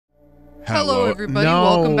Hello, everybody. No,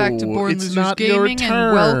 welcome back to Born it's Losers not Gaming, your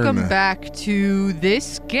and welcome turn. back to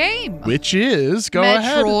this game. Which is, go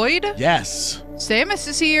ahead. Metroid. Yes. Samus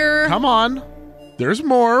is here. Come on. There's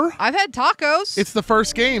more. I've had tacos. It's the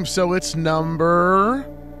first game, so it's number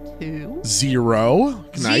 2. 0.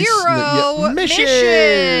 Nice. Zero. Mission. Mission.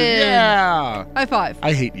 Yeah. High five.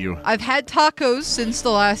 I hate you. I've had tacos since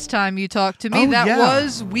the last time you talked to me. Oh, that yeah.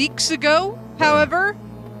 was weeks ago, however.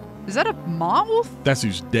 Is that a mouth? That's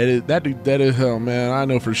who's dead. That dude dead as hell, man. I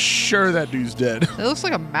know for sure that dude's dead. It looks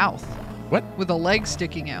like a mouth. What? With a leg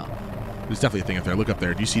sticking out. There's definitely a thing up there. Look up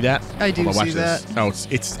there. Do you see that? I do Hold on, see watch this. that. Oh,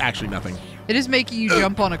 it's actually nothing. It is making you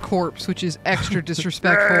jump on a corpse, which is extra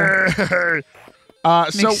disrespectful.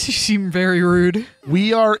 So Makes you seem very rude.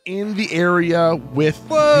 we are in the area with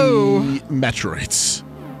Whoa. the Metroids,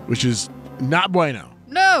 which is not bueno.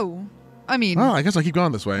 No. I mean, Oh, I guess I'll keep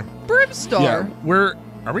going this way. Brimstar. Yeah,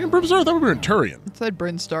 are we in Brimstar? I thought we were in Turian. It said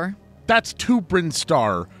Brinstar. That's to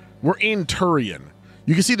Brinstar. We're in Turian.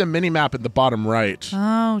 You can see the mini map at the bottom right,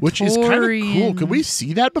 Oh, which is kind of cool. Torian. Could we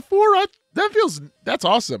see that before? That's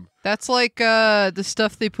awesome. That's like the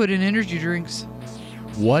stuff they put in energy drinks.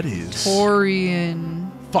 What is?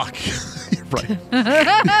 Torian. Fuck. You're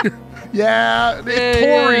right. Yeah, it's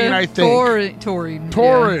Taurine, I think. Taurine.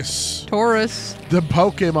 Taurus. Yeah. Taurus. The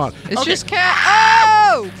Pokemon. It's Okay. just cat.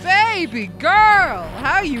 Oh, baby girl.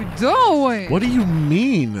 How you doing? What do you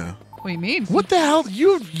mean? What do you mean? What the hell?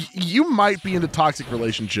 You might be into toxic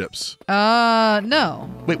relationships. No.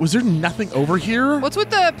 Wait, was there nothing over here? What's with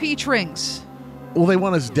the peach rings? Well, they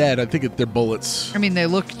want us dead. I think they're bullets. I mean, they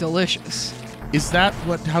look delicious. Is that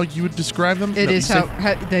how you would describe them? It No, is you say-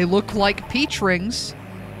 how they look like peach rings.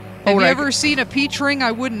 Have you right. ever seen a peach ring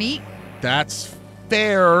I wouldn't eat? That's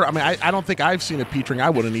fair. I mean, I don't think I've seen a peach ring I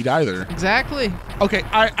wouldn't eat either. Exactly. Okay,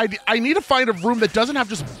 I need to find a room that doesn't have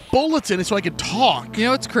just bullets in it so I can talk. You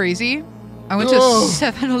know what's crazy? I went to Ugh.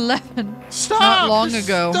 7-Eleven Stop! not long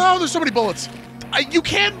ago. No, there's so many bullets. You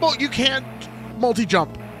can't multi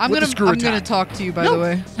jump. I'm gonna talk to you, by the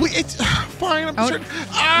way. Wait, it's fine. I'm Oh, sure.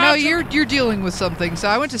 No, you're dealing with something. So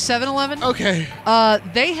I went to 7-Eleven. Okay.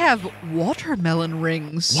 They have watermelon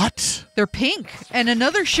rings. What? They're pink and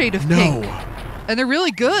another shade of No. pink, and they're really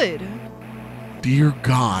good. Dear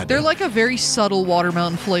God. They're like a very subtle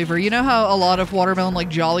watermelon flavor. You know how a lot of watermelon, like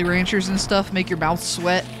Jolly Ranchers and stuff, make your mouth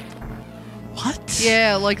sweat? What?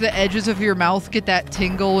 Yeah, like the edges of your mouth get that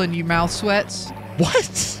tingle and your mouth sweats.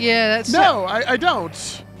 What? Yeah, that's No, I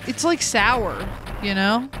don't. It's like sour, you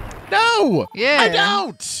know? No. Yeah. I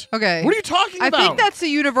don't. Okay. What are you talking I about? think that's a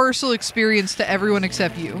universal experience to everyone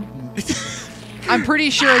except you. I'm pretty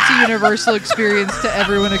sure it's a universal experience to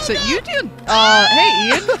everyone except you. Do. Hey,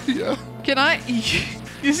 Ian. Yeah. Can I?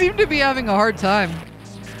 You seem to be having a hard time.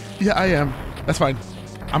 Yeah, I am. That's fine.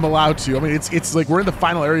 I'm allowed to. I mean, it's like we're in the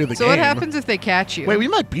final area of the So game. what happens if they catch you? Wait, we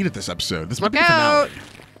might beat it this episode. This might be the Now, finale.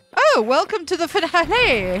 oh, welcome to the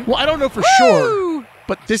finale. Well, I don't know for Woo! sure,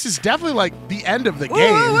 but this is definitely like the end of the Whoa,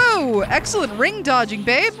 game. whoa, whoa. Excellent ring dodging,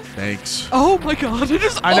 babe. Thanks. Oh my god, it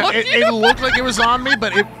is I know on it you. looked like it was on me,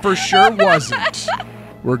 but it for sure wasn't.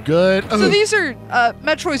 We're good. So Ugh. these are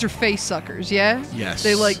Metroids are face suckers, yeah? Yes.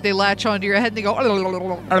 They latch onto your head and they go.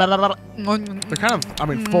 They're kind of, I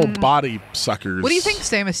mean, full body suckers. What do you think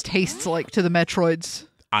Samus tastes like to the Metroids?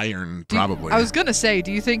 Iron, Do you- probably. I was gonna say,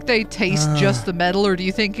 do you think they taste just the metal, or do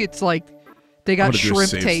you think it's like they I'm got gonna do a shrimp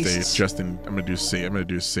save tastes, state. Justin, I'm gonna do save. I'm gonna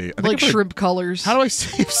do save. I think like I'm gonna- shrimp colors? How do I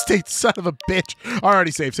save state, son of a bitch?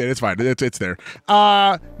 Already save state. It's fine. It's there.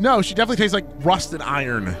 No, she definitely tastes like rusted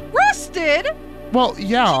iron. Rusted? Well,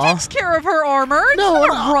 yeah. Takes care of her armor. It's No,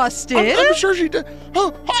 not rusted. I'm sure she did.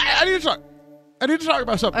 Oh, I need to talk. I need to talk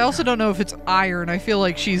about something. I also don't know if it's iron. I feel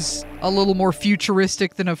like she's a little more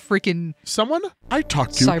futuristic than a freaking. Someone I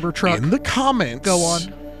talked to Cybertruck. in the comments Go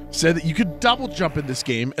on. said that you could double jump in this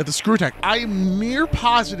game at the screw attack. I am near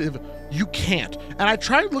positive you can't. And I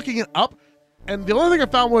tried looking it up, and the only thing I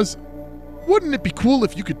found was, wouldn't it be cool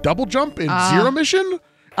if you could double jump in Zero Mission? And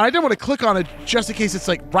I didn't want to click on it just in case it's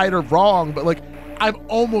like right or wrong, but like I'm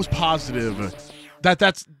almost positive that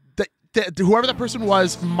whoever that person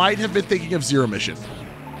was might have been thinking of Zero Mission.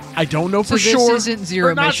 I don't know So for this sure. isn't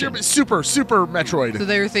Zero Or not Mission. Super Metroid. So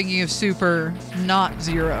they were thinking of Super, not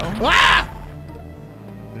Zero. Ah!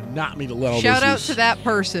 Did not mean to let all Shout those out loose. to that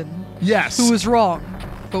person Yes. who was wrong,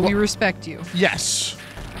 but we respect you. Yes.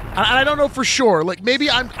 And I don't know for sure. Like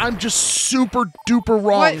maybe I'm just super duper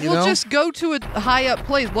wrong. What? You We'll know? just go to a high up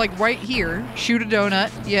place, like right here. Shoot a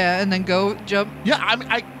donut, yeah, and then go jump. Yeah.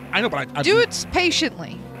 I know, but I Do it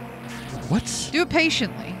patiently. What? Do it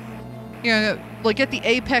patiently. You know, like at the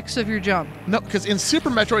apex of your jump. No, because in Super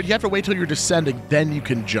Metroid you have to wait till you're descending, then you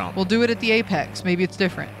can jump. We'll do it at the apex. Maybe it's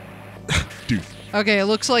different. dude. Okay, it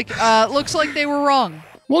looks like they were wrong.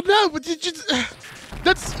 Well, no, but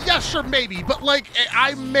that's yeah, sure, maybe, but like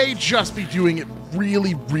I may just be doing it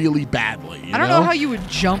really, really badly. I don't know how you would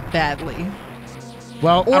jump badly.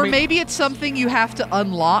 Well, Or I mean, maybe it's something you have to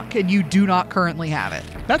unlock and you do not currently have it.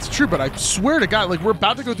 that's true, but I swear to God, like we're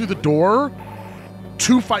about to go through the door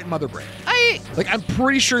to fight Mother Brain. Like I'm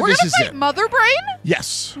pretty sure this is it. Mother Brain?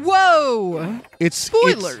 Yes. Whoa.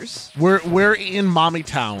 Spoilers. We're in Mommy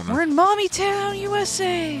Town. We're in Mommy Town,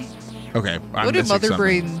 USA. Okay. What did Mother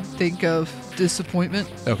Brain think of disappointment?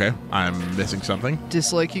 Okay, I'm missing something.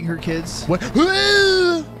 Disliking her kids. What?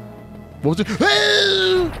 What was it?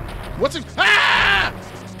 What's it? Ah!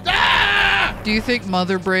 Ah! Do you think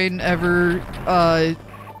Mother Brain ever,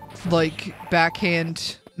 like,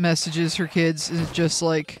 backhand messages her kids and is just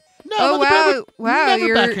like, No, oh Mother wow, Brain would never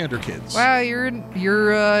you're backhand her kids. wow,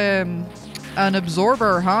 you're an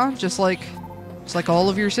absorber, huh? Just like all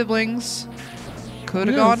of your siblings. Could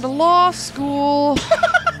have gone to law school.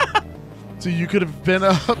 So you could have been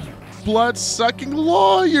a blood-sucking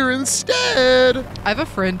lawyer instead. I have a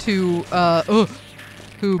friend who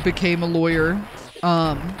became a lawyer.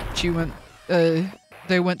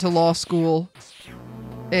 They went to law school,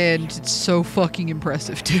 and it's so fucking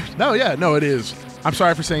impressive, dude. No, yeah, no, it is. I'm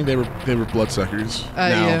sorry for saying they were bloodsuckers.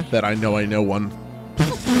 Now that I know one.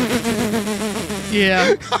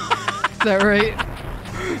 Yeah. Is that right?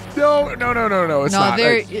 No. It's not.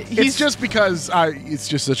 It's just because it's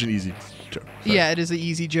just such an easy joke. Sorry. Yeah, it is an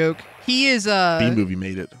easy joke. He is B-movie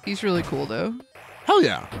made it. He's really cool though. Hell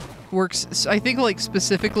yeah. Works, I think, like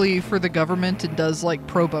specifically for the government and does like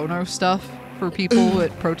pro bono stuff for people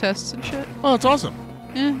at protests and shit. Oh, that's awesome.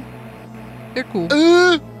 Yeah, they're cool.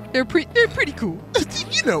 They're pretty cool.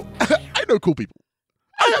 You know, I know cool people.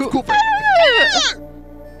 I have cool friends.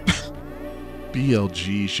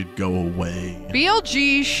 BLG should go away.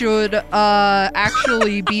 BLG should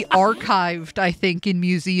actually be archived, I think, in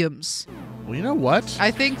museums. Well, you know what? I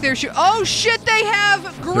think there should. Oh shit! They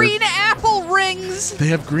have green apple rings. They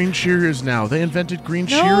have green Cheerios now. They invented green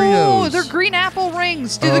No, Cheerios. they're green apple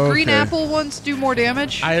rings. Do the green apple ones do more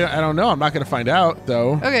damage? I don't know. I'm not gonna find out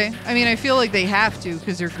though. Okay. I mean, I feel like they have to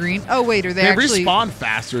because they're green. Oh wait, are they They actually? respawn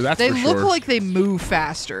faster. That's They for look sure. like they move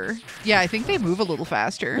faster. Yeah, I think they move a little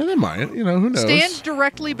faster. Yeah, they might. You know, who knows? Stand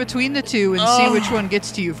directly between the two and see which one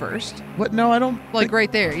gets to you first. What? No, I don't. Like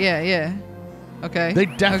right there. Yeah. Okay. They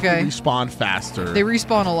definitely respawn faster. They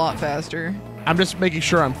respawn a lot faster. I'm just making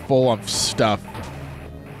sure I'm full of stuff.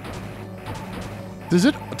 Does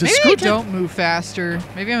Maybe they don't move faster.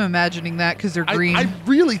 Maybe I'm imagining that because they're green. I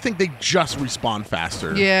really think they just respawn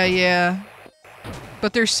faster. Yeah.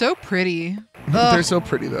 But they're so pretty. They're so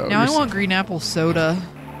pretty though. Now I want green apple soda.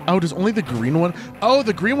 Oh, does only the green one? Oh,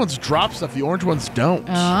 the green ones drop stuff. The orange ones don't.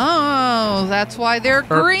 Oh, that's why they're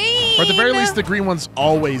green. Or at the very least, the green ones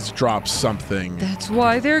always drop something. That's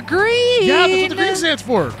why they're green. Yeah, that's what the green stands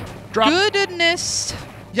for. Drop. Goodness.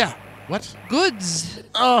 Yeah. What? Goods.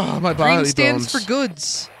 Oh, my body Green stands bones. for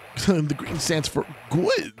goods. The green stands for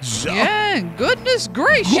goods. Yeah, goodness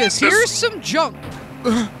gracious. Goodness. Here's some junk.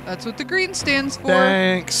 That's what the green stands for.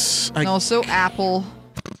 Thanks. And also apple.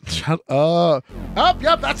 Shut up. Oh,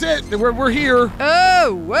 yep, that's it. We're here.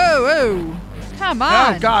 Oh, whoa. Come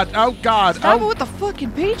on. Oh, God. Stop it with the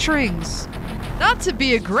fucking peach rings. Not to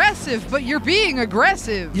be aggressive, but you're being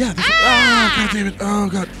aggressive. Yeah. Oh, God damn it. Oh,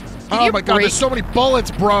 God. Oh, my God. There's so many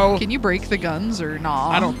bullets, bro. Can you break the guns or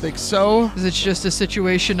not? I don't think so. Is it just a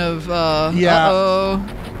situation of, yeah.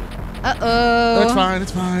 Uh-oh. It's fine.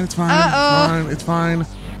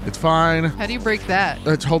 It's fine. How do you break that?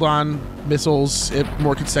 Let's hold on. Missiles it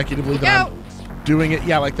more consecutively Look than out. I'm doing it.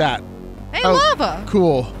 Yeah, like that. Hey, Oh, lava.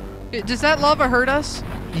 Cool. Does that lava hurt us?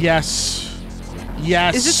 Yes.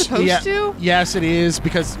 Is it supposed to? Yes, it is,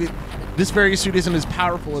 because this various suit isn't as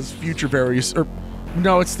powerful as future various. Or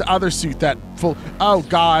no, it's the other suit that full. Oh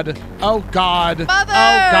God. Mother!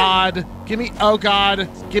 Oh God. Give me. Oh God.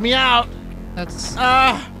 Get me out. That's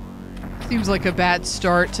seems like a bad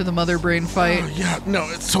start to the mother brain fight. Oh, yeah. No,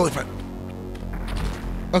 it's totally fine.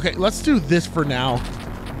 Okay, let's do this for now.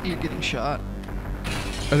 You're getting shot.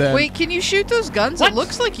 And then, Wait, can you shoot those guns? What? It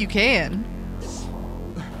looks like you can.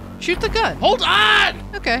 Shoot the gun. hold on.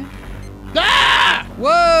 Okay. Ah!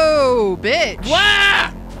 Whoa, bitch.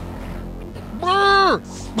 Wah! Brr!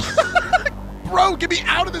 Bro, get me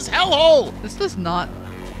out of this hellhole! This is not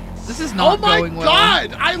Oh my going well.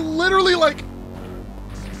 God! I literally like.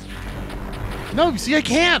 No, you see, I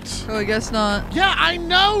can't. Oh, I guess not. Yeah, I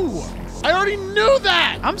know. I already knew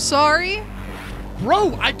that. I'm sorry.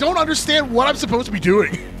 Bro, I don't understand what I'm supposed to be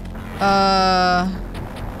doing.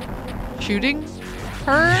 Shooting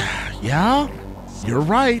her? Yeah, you're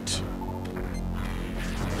right.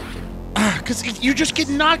 because you just get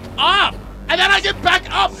knocked off, and then I get back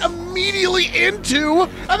up immediately into,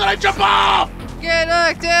 and then I jump off. Get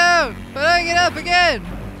knocked down, but I get up again.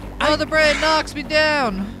 Oh, the brain knocks me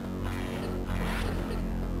down.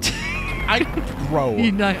 Bro.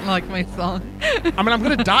 You don't like my song. I mean, I'm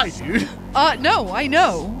gonna die, dude. No, I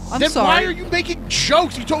know. I'm then sorry. Why are you making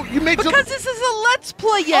jokes? You made because this is a Let's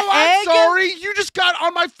Play, you egg. I'm sorry. You just got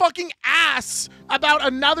on my fucking ass about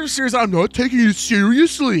another series. I'm not taking it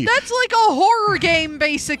seriously. That's like a horror game,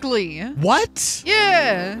 basically. What?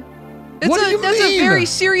 Yeah. What do you mean? That's a very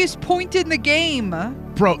serious point in the game.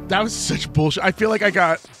 Bro, that was such bullshit. I feel like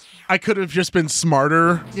I could have just been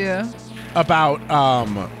smarter. Yeah. About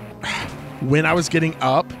when I was getting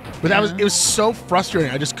up, but it was so frustrating.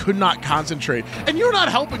 I just could not concentrate. And you're not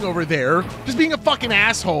helping over there, just being a fucking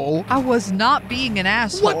asshole. I was not being an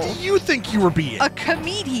asshole. What do you think you were being? A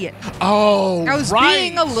comedian. Oh, I was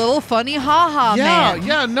being a little funny haha man.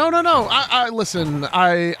 Yeah, no. I listen,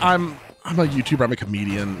 I'm a YouTuber, I'm a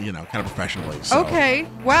comedian, kind of professionally. So. Okay,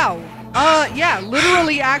 wow. Yeah,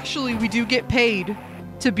 literally, actually, we do get paid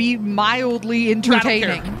to be mildly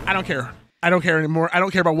entertaining. I don't care anymore. I don't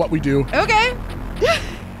care about what we do. Okay.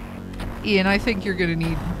 Ian, I think you're gonna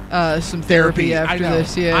need some therapy after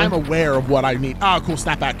this. Yeah, I'm aware of what I need. Oh, cool.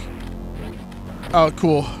 Snap back. Oh,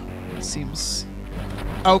 cool. It seems.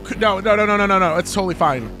 Oh no! It's totally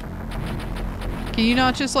fine. Can you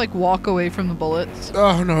not just like walk away from the bullets?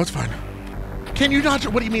 Oh no, it's fine. Can you not?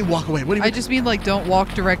 What do you mean walk away? What do you mean? I just mean like don't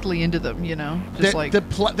walk directly into them. Just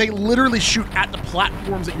they literally shoot at the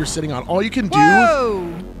platforms that you're sitting on. All you can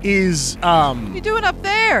do is What are you doing up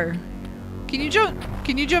there? Can you jump?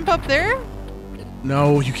 Can you jump up there?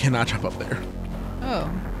 No, you cannot jump up there. Oh.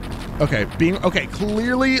 Okay,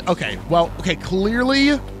 clearly,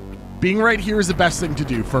 being right here is the best thing to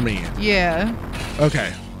do for me. Yeah.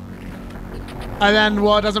 Okay. And then,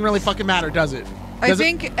 well, it doesn't really fucking matter, does it? I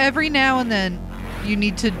think every now and then you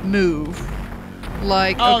need to move.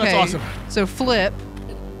 Like, okay. That's awesome. So flip.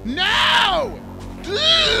 No! Dude!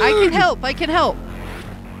 I can help.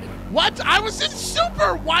 What? I was in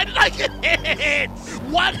super! Why did I get hit?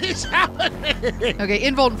 What is happening? Okay,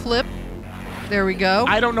 invuln flip. There we go.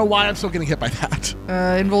 I don't know why I'm still getting hit by that.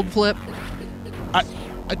 Invuln flip.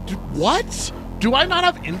 What? Do I not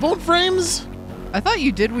have invuln frames? I thought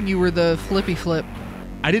you did when you were the flippy flip.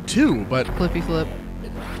 I did too, but... Flippy flip.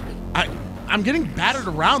 I'm getting battered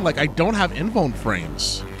around like I don't have invuln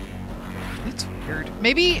frames. It's weird.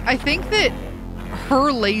 Maybe, I think that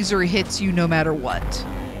her laser hits you no matter what.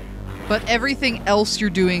 But everything else you're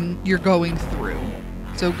going through.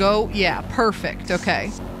 So go, yeah, perfect,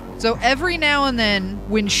 okay. So every now and then,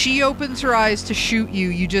 when she opens her eyes to shoot you,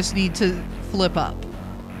 you just need to flip up.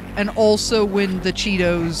 And also when the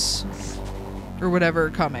Cheetos or whatever are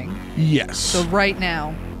coming. Yes. So right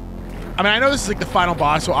now. I mean, I know this is like the final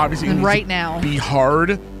boss, so obviously it needs to be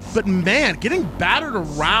hard. But man, getting battered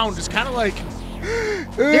around is kind of like...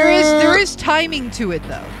 There is timing to it,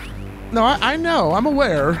 though. No, I know. I'm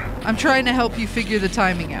aware. I'm trying to help you figure the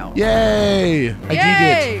timing out. Yay! I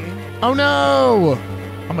did it. Oh no!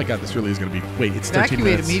 Oh my god, this really is going to be... Wait, it's 13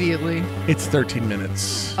 minutes. Evacuate immediately. It's 13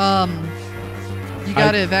 minutes. You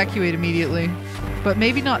got to evacuate immediately. But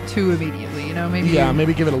maybe not too immediately, Maybe. Yeah,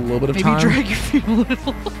 maybe give it a little bit of time. Maybe drag your feet a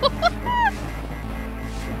little.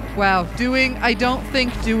 Wow, I don't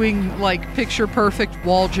think doing like picture perfect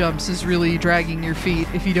wall jumps is really dragging your feet,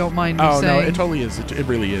 if you don't mind me saying. Oh no, it totally is. It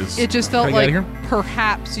really is. It just felt like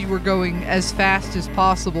perhaps you were going as fast as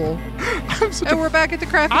possible. And we're back at the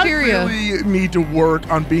cafeteria. I really need to work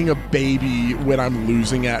on being a baby when I'm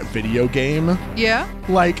losing at video game. Yeah?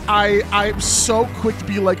 Like, I'm so quick to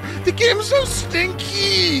be like, the game's so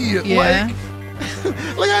stinky! Yeah.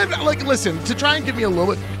 Listen, to try and give me a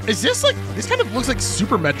little bit... Is this this kind of looks like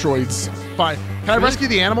Super Metroid's. Fine. Can I rescue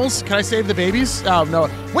the animals? Can I save the babies? Oh, no.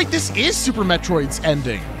 Wait, this is Super Metroid's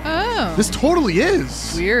ending. Oh. This totally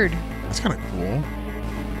is. Weird. That's kind of cool.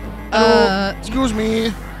 Hello. Excuse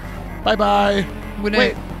me. Bye-bye.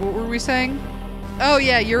 Wait, what were we saying? Oh,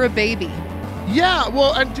 yeah, you're a baby. Yeah,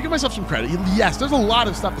 well, and to give myself some credit, yes, there's a lot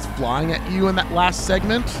of stuff that's flying at you in that last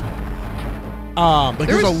segment.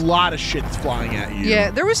 There's a lot of shit that's flying at you. Yeah,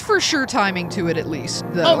 there was for sure timing to it at least,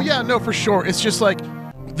 though. Oh, yeah, no, for sure. It's just like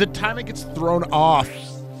the timing gets thrown off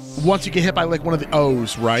once you get hit by like one of the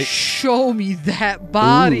O's, right? Show me that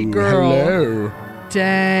body, girl. Hello.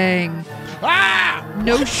 Dang. Ah!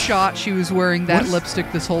 No shot she was wearing that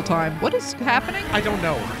lipstick this whole time. What is happening? I don't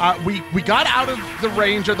know. We got out of the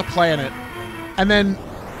range of the planet, and then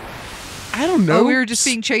I don't know. Oh, we were just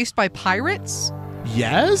being chased by pirates?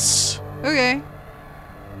 Yes. Okay.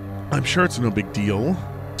 I'm sure it's no big deal.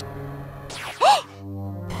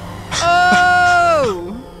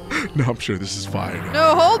 No, I'm sure this is fine.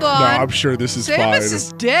 No, hold on. No, I'm sure this is fine. Samus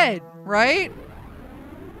is dead, right?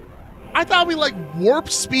 I thought we like warp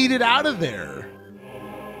speeded out of there.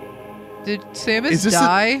 Did Samus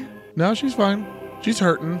die? No, she's fine. She's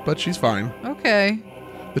hurting, but she's fine. Okay.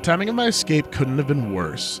 The timing of my escape couldn't have been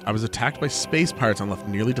worse. I was attacked by space pirates and left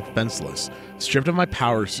nearly defenseless, stripped of my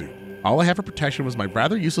power suit. All I had for protection was my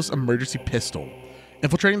rather useless emergency pistol.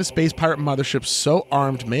 Infiltrating the space pirate mothership so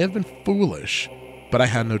armed may have been foolish, but I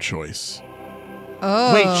had no choice.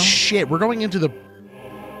 Oh. Wait, shit, we're going into the...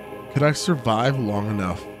 Could I survive long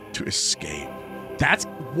enough to escape? That's...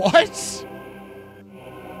 What?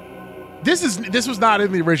 This was not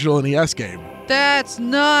in the original NES game. That's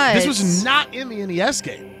nuts. This was not in the NES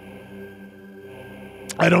game.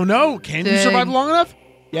 I don't know. Can you survive long enough?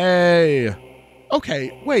 Yay.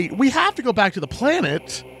 Okay, wait. We have to go back to the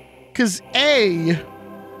planet. Because, A,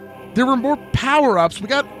 there were more power-ups. We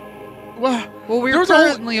got... Well, we're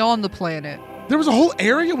currently on the planet. There was a whole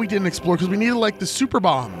area we didn't explore because we needed, like, the super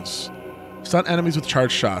bombs. Stun enemies with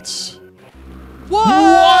charge shots.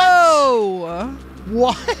 Whoa!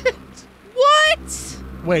 What? What?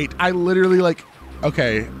 Wait, I literally, like...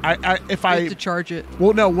 Okay, if I... have to charge it.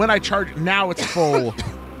 Well, no, when I charge it, now it's full.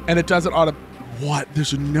 And it doesn't auto... What?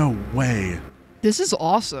 There's no way. This is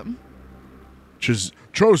awesome.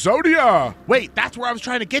 Trozodia! Wait, that's where I was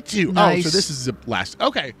trying to get to. Nice. Oh, so this is the last.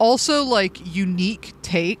 Okay. Also, like, unique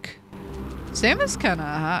take. Samus kind of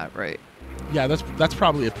hot, right? Yeah, that's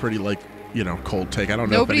probably a pretty, like, you know, cold take. I don't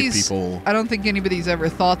know if any people... I don't think anybody's ever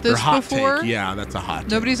thought this hot before. Take. Yeah, that's a hot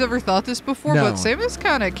take. Nobody's ever thought this before, No. but Samus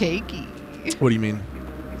kind of cakey. What do you mean?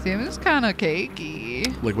 Samus kind of cakey.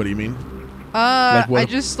 Like, what do you mean? I'm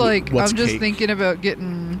just cake? thinking about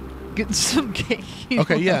getting some cake.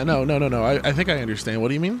 Okay, yeah, no. I think I understand. What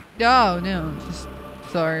do you mean? No, just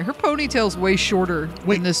sorry. Her ponytail's way shorter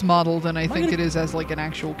in this model than I think it is as like an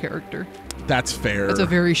actual character. That's fair. It's a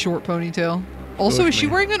very short ponytail. Also, is she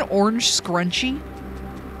wearing an orange scrunchie?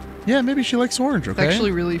 Yeah, maybe she likes orange, okay? It's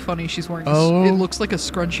actually really funny. She's wearing it looks like a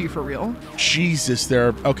scrunchie for real. Jesus,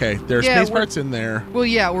 there are space pirates in there. Well,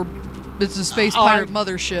 yeah, it's a space pirate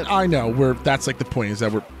mothership. I know. That's like the point is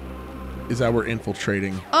that we're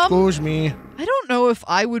infiltrating. Excuse me. I don't know if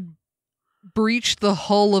I would breach the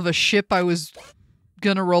hull of a ship I was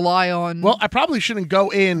gonna rely on. Well, I probably shouldn't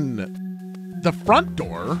go in the front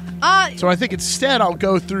door. So I think instead I'll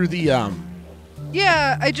go through the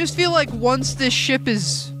Yeah, I just feel like once this ship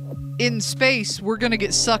is in space, we're gonna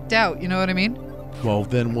get sucked out, you know what I mean? Well,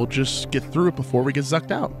 then we'll just get through it before we get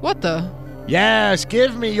sucked out. What the? Yes,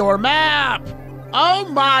 give me your map! Oh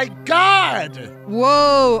my god!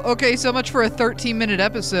 Whoa, okay, so much for a 13-minute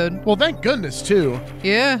episode. Well, thank goodness, too.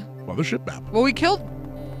 Yeah. Mothership map. Well, we killed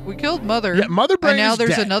Mother. Yeah, Mother Brain is dead. And now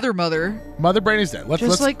there's another Mother. Mother Brain is dead.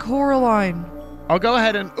 Let's like Coraline. I'll go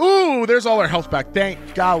ahead and... Ooh, there's all our health back.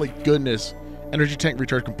 Thank golly goodness. Energy tank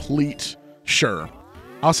recharge complete. Sure.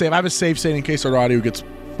 I'll say if I have a save state in case our audio gets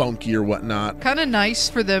funky or whatnot. Kind of nice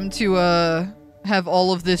for them to have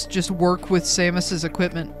all of this just work with Samus's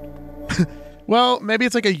equipment. Well, maybe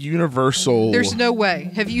it's like a universal... There's no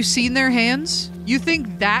way. Have you seen their hands? You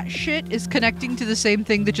think that shit is connecting to the same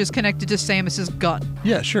thing that just connected to Samus's gun?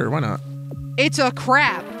 Yeah, sure. Why not? It's a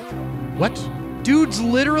crab. What? Dude's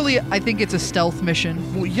literally... I think it's a stealth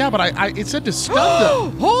mission. Well, yeah, but it said to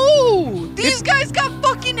stun them. Oh! These guys got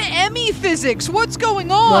fucking Emmy physics. What's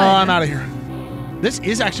going on? No, I'm out of here. This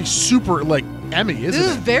is actually super, like, Emmy, isn't it?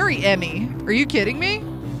 This is very Emmy. Are you kidding me?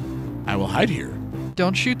 I will hide here.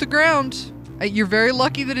 Don't shoot the ground. You're very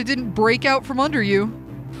lucky that it didn't break out from under you.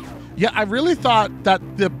 Yeah, I really thought that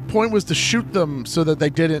the point was to shoot them so that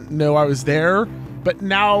they didn't know I was there. But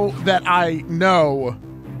now that I know,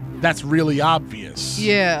 that's really obvious.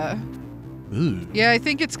 Yeah. Ooh. Yeah, I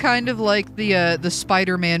think it's kind of like the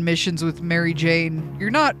Spider-Man missions with Mary Jane.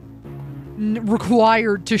 You're not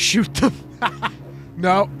required to shoot them.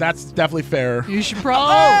 No, that's definitely fair. You should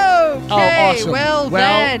probably... Okay, awesome. Well,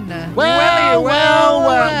 then. When.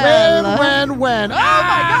 Oh,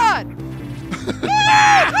 my God.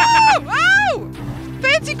 Oh!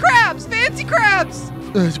 Fancy crabs! Fancy crabs!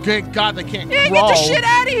 Thank God they can't Yeah, crawl. get the shit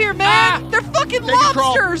out of here, man! They're fucking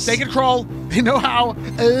lobsters! They can crawl. They know how.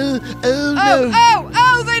 No.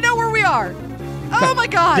 Oh, they know where we are. Oh, my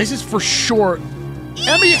God. This is for sure.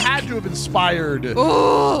 Emmy had to have inspired.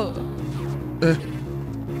 Ugh.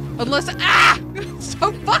 Unless...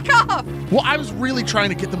 So fuck off! Well, I was really trying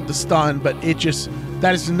to get them to stun, but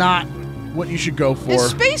that is not what you should go for.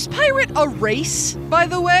 Is Space Pirate a race, by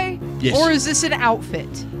the way? Yes. Or is this an outfit?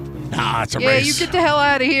 Nah, it's a race. Yeah, you get the hell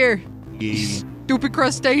out of here. Yeah. Stupid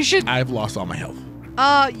crustacean. I've lost all my health.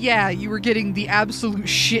 Yeah, you were getting the absolute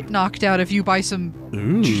shit knocked out of you by some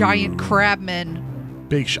giant crabmen.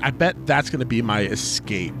 I bet that's going to be my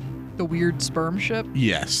escape. The weird sperm ship?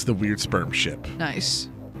 Yes, the weird sperm ship. Nice.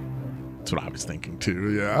 That's what I was thinking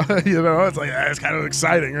too, yeah. It's like, it's kind of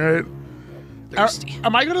exciting, right? Thirsty.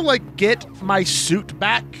 Am I going to, like, get my suit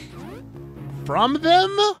back from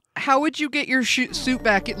them? How would you get your suit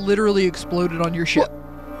back? It literally exploded on your ship.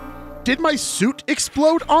 What? Did my suit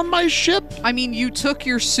explode on my ship? I mean, you took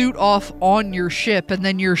your suit off on your ship, and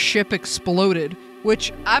then your ship exploded,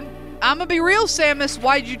 which I'm gonna be real, Samus,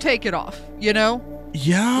 why'd you take it off, you know?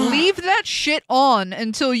 Yeah. Leave that shit on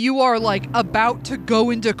until you are, like, about to go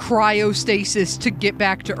into cryostasis to get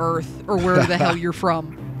back to Earth, or wherever the hell you're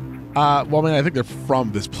from. Well, I mean, I think they're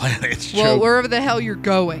from this planet. Well, wherever the hell you're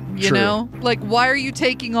going, you True. know? Like, why are you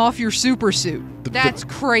taking off your super suit? That's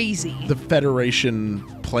crazy. The Federation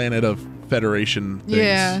planet of Federation things.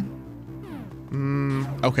 Yeah.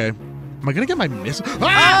 Okay. Am I gonna get my missile?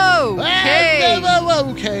 Oh, okay.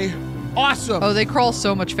 Okay. Awesome. Oh, they crawl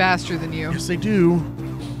so much faster than you. Yes, they do.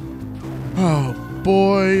 Oh,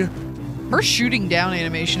 boy. Her shooting down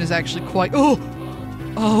animation is actually quite...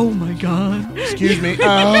 Oh my god. Excuse me.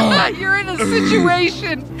 You're in a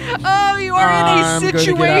situation. Oh, you are in a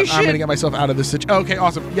situation. I'm gonna get myself out of this situation. Okay,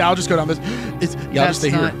 awesome. Yeah, I'll just go down this. I'll just stay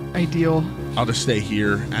here. That's not ideal. I'll just stay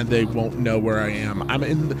here, and they won't know where I am. I'm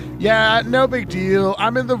in. Yeah, no big deal.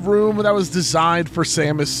 I'm in the room that was designed for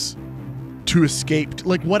Samus to escape.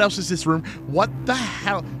 Like, what else is this room? What the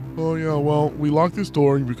hell? Oh yeah, well, we locked this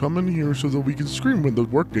door, and we come in here so that we can scream when the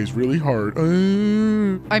workday's really hard.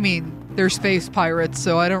 I mean, they're space pirates,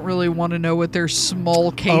 so I don't really want to know what their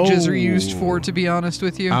small cages are used for, to be honest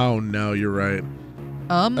with you. Oh no, you're right.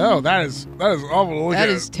 Oh, that is awful to look at. That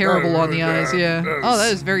is terrible on the eyes, yeah. Oh,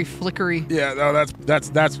 that is very flickery. Yeah, no,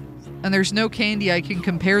 that's. And there's no candy I can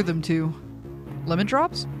compare them to. Lemon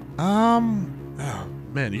drops? Oh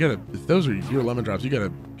man, you gotta. If those are your lemon drops, you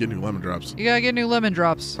gotta get new lemon drops. You gotta get new lemon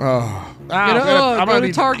drops. Go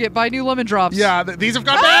to Target, buy new lemon drops. Yeah, these have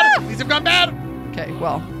gone bad. These have gone bad. Okay,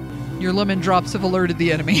 well, your lemon drops have alerted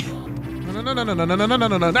the enemy. No.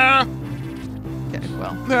 Okay,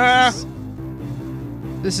 well. Nah.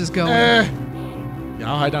 This is going. Yeah,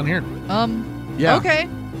 I'll hide down here. Yeah. Okay.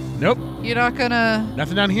 Nope. You're not gonna.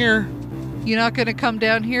 Nothing down here. You're not gonna come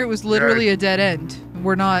down here. It was literally a dead end.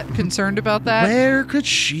 We're not concerned about that. Where could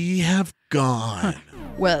she have gone?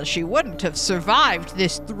 Well, she wouldn't have survived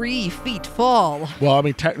this 3 feet fall. Well, I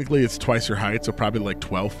mean, technically it's twice her height, so probably like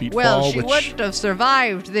 12 feet well, fall. She wouldn't have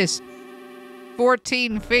survived this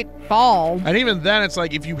 14 feet fall. And even then, it's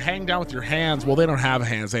like if you hang down with your hands, well, they don't have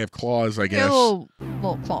hands. They have claws, I guess. Little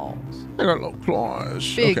claws. They got little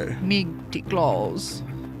claws. Big, okay. meaty claws.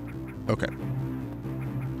 Okay.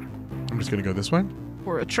 I'm just going to go this way.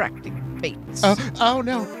 For attracting baits. Oh,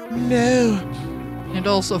 no. No. And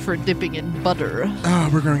also for dipping in butter. Oh,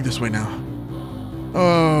 we're going this way now.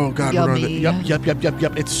 Oh, God. Yummy. We're going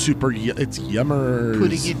Yep. It's super. It's yummers.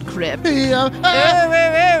 Putting in crap.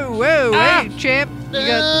 Yeah. Whoa, hey, champ.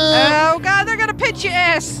 Oh, God, they're going to pitch your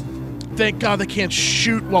ass. Thank God they can't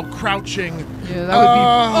shoot while crouching. Yeah,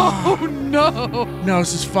 that would be... Oh, no. No,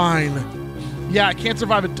 this is fine. Yeah, I can't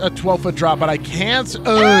survive a 12-foot drop, but I can...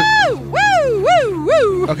 Woo!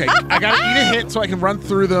 Okay, I gotta eat a hit so I can run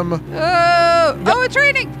through them. Oh, it's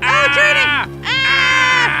raining! Oh, it's raining!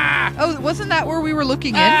 Ah! Oh, wasn't that where we were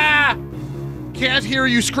looking in? Can't hear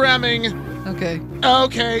you screaming. Okay,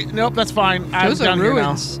 nope, that's fine. Those I'm down are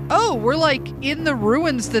ruins. Here now. Oh, we're like in the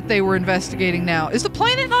ruins that they were investigating now. Is the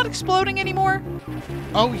planet not exploding anymore?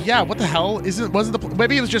 Oh yeah, what the hell?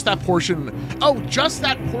 Maybe it was just that portion. Oh, just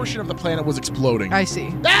that portion of the planet was exploding. I see.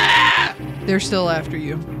 Ah! They're still after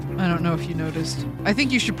you. I don't know if you noticed. I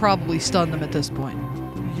think you should probably stun them at this point.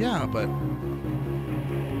 Yeah, but...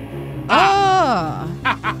 Haha,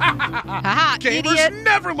 Gamers idiot!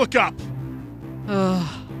 never look up! Ugh.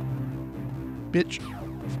 Bitch.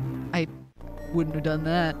 I wouldn't have done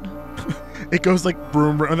that. It goes like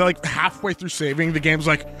broom, and then like halfway through saving, the game's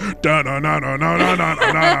like da da da da da da da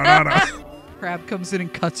da da. Crab comes in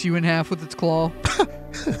and cuts you in half with its claw.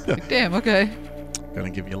 Like, damn, okay. Gonna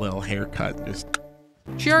give you a little haircut. Just.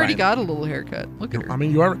 She already got a little haircut. Look at her. I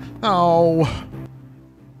mean, you are. Oh.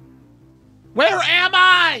 Where am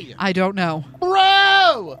I? I don't know.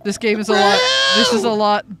 Bro! This game is a lot. This is a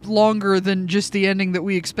lot longer than just the ending that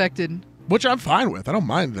we expected. Which I'm fine with. I don't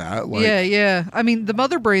mind that. Like, yeah. I mean, the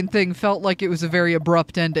mother brain thing felt like it was a very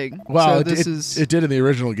abrupt ending. Well, so it did in the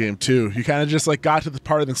original game too. You kind of just like got to the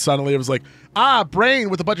part and then suddenly it was like, brain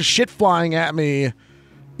with a bunch of shit flying at me.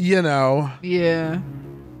 You know. Yeah.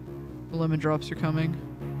 The lemon drops are coming.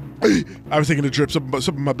 I was taking a drip,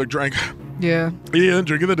 something my big drink. Yeah. Ian,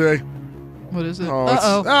 drink of the day. What is it? Oh,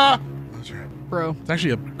 Uh-oh. That's right. Bro. It's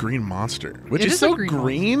actually a green monster, which It is is a so green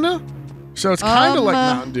green. So it's kind of like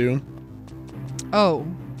Mountain Dew. Oh.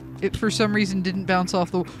 It, for some reason, didn't bounce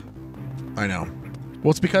off the... I know.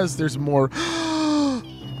 Well, it's because there's more... Yam!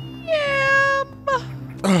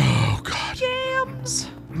 Oh, God. Yams!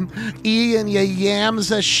 Ian, your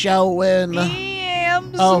yams are showing.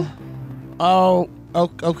 Yams! Oh,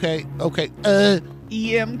 okay.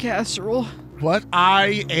 EM casserole. What?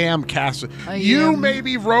 I am Castle. am- may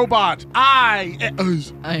be robot. I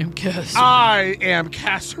am casserole. I am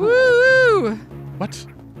Castle. Woo! What?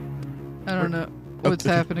 I don't know what's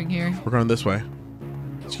happening here. We're going this way.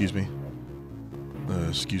 Excuse me.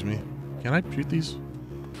 Excuse me. Can I shoot these?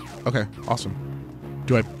 Okay, awesome.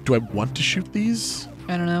 Do I want to shoot these?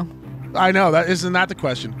 I don't know. I know, that isn't that the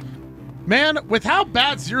question. Man, with how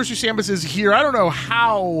bad Zero Suit Samus is here, I don't know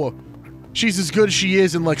how she's as good as she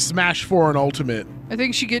is in like Smash 4 and Ultimate. I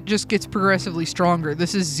think she just gets progressively stronger.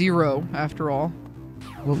 This is Zero, after all.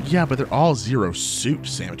 Well, yeah, but they're all Zero Suit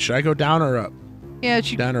Samus. Should I go down or up? Yeah,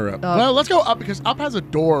 she... Down or up? Well, let's go up because up has a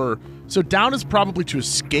door, so down is probably to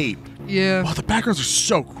escape. Yeah. Oh, the backgrounds are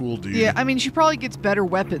so cool, dude. Yeah, I mean, she probably gets better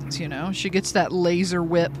weapons, you know? She gets that laser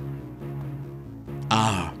whip.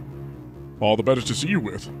 Ah. All the better to see you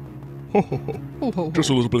with. Ho, ho, ho. Ho, ho, ho. Just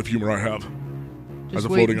a little bit of humor I have. Just as a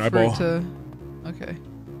floating waiting for eyeball. it to... Okay.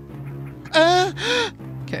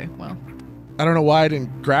 Okay, well. I don't know why I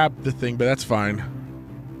didn't grab the thing, but that's fine.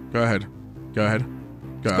 Go ahead. Go ahead.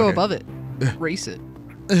 Let's go above it. Race it.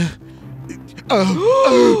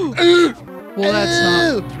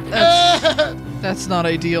 Well, that's not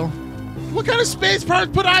ideal. What kind of space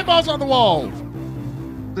pirates put eyeballs on the wall?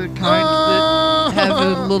 The kind that have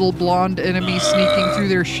a little blonde enemy sneaking through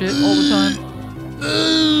their shit all the time.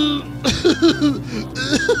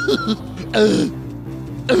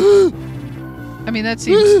 I mean, that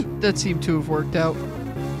seemed to have worked out.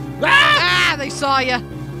 Ah! They saw ya.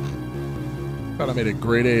 Thought I made a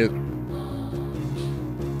great A.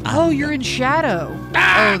 Oh, you're in shadow.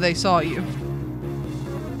 Oh, they saw you.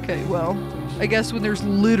 Okay, well, I guess when there's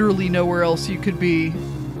literally nowhere else you could be.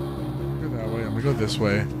 Go that way. I'm gonna go this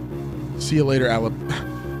way. See you later,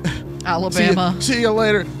 Alabama. See you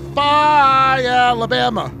later. Bye,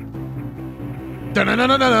 Alabama.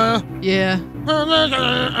 Da-na-na-na-na-na. Yeah.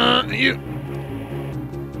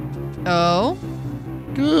 Oh.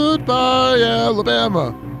 Goodbye,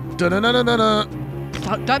 Alabama. Da-na-na-na-na-na.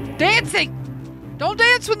 Stop dancing! Don't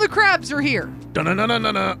dance when the crabs are here.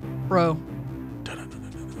 Da-na-na-na-na-na. Bro.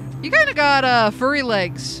 You kind of got furry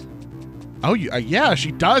legs. Oh, yeah,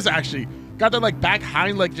 she does actually. Got that like back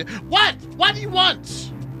hind leg. What? What do you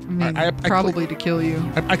want? I mean, probably to kill you.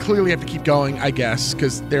 I clearly have to keep going, I guess,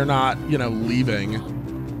 because they're not, leaving.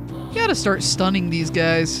 You gotta start stunning these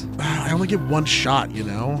guys. I only get one shot,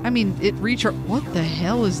 I mean, what the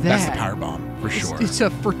hell is that? That's the power bomb, for sure. It's a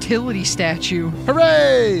fertility statue.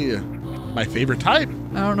 Hooray! My favorite type.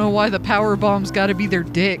 I don't know why the power bomb's gotta be their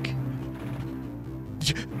dick.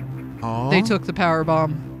 Aww. They took the power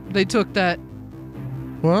bomb. They took that.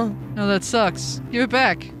 What? No, that sucks. Give it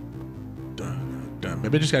back.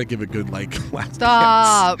 Maybe I just gotta give a good, last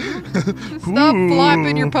Stop. Stop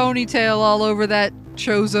flopping your ponytail all over that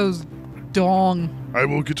Chozo's dong. I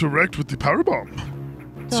will get wrecked with the power bomb.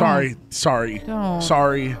 Sorry. Don't.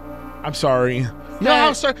 Sorry. I'm sorry. You know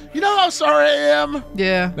how sorry I am?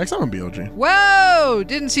 Yeah. Next time I'm BLG. Whoa!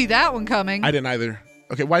 Didn't see that one coming. I didn't either.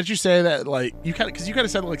 Okay, why did you say that? Because you kind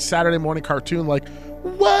of said Saturday morning cartoon, whoa!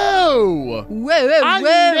 Whoa!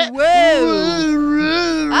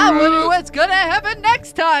 I wonder what's gonna happen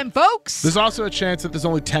next time, folks. There's also a chance that there's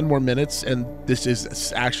only 10 more minutes, and this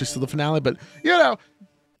is actually still the finale. But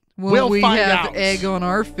we'll we find have out. Egg on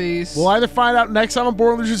our face. We'll either find out next time on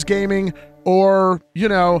Born Losers Gaming, or